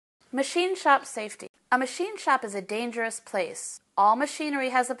Machine shop safety. A machine shop is a dangerous place. All machinery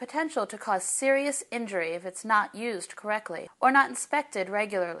has the potential to cause serious injury if it's not used correctly or not inspected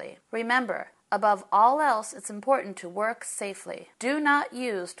regularly. Remember, above all else, it's important to work safely. Do not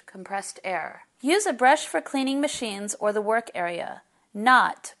use compressed air. Use a brush for cleaning machines or the work area,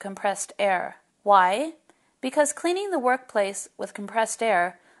 not compressed air. Why? Because cleaning the workplace with compressed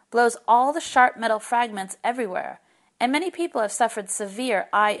air blows all the sharp metal fragments everywhere, and many people have suffered severe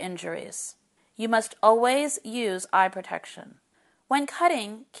eye injuries. You must always use eye protection. When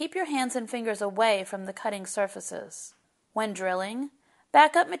cutting, keep your hands and fingers away from the cutting surfaces. When drilling,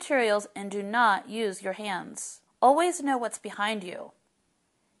 back up materials and do not use your hands. Always know what's behind you.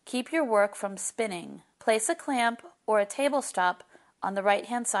 Keep your work from spinning. Place a clamp or a table stop on the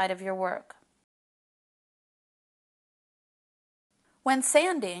right-hand side of your work. When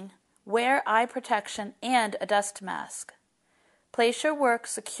sanding, wear eye protection and a dust mask. Place your work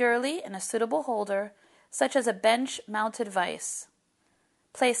securely in a suitable holder, such as a bench-mounted vise.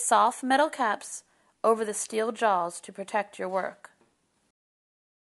 Place soft metal caps over the steel jaws to protect your work.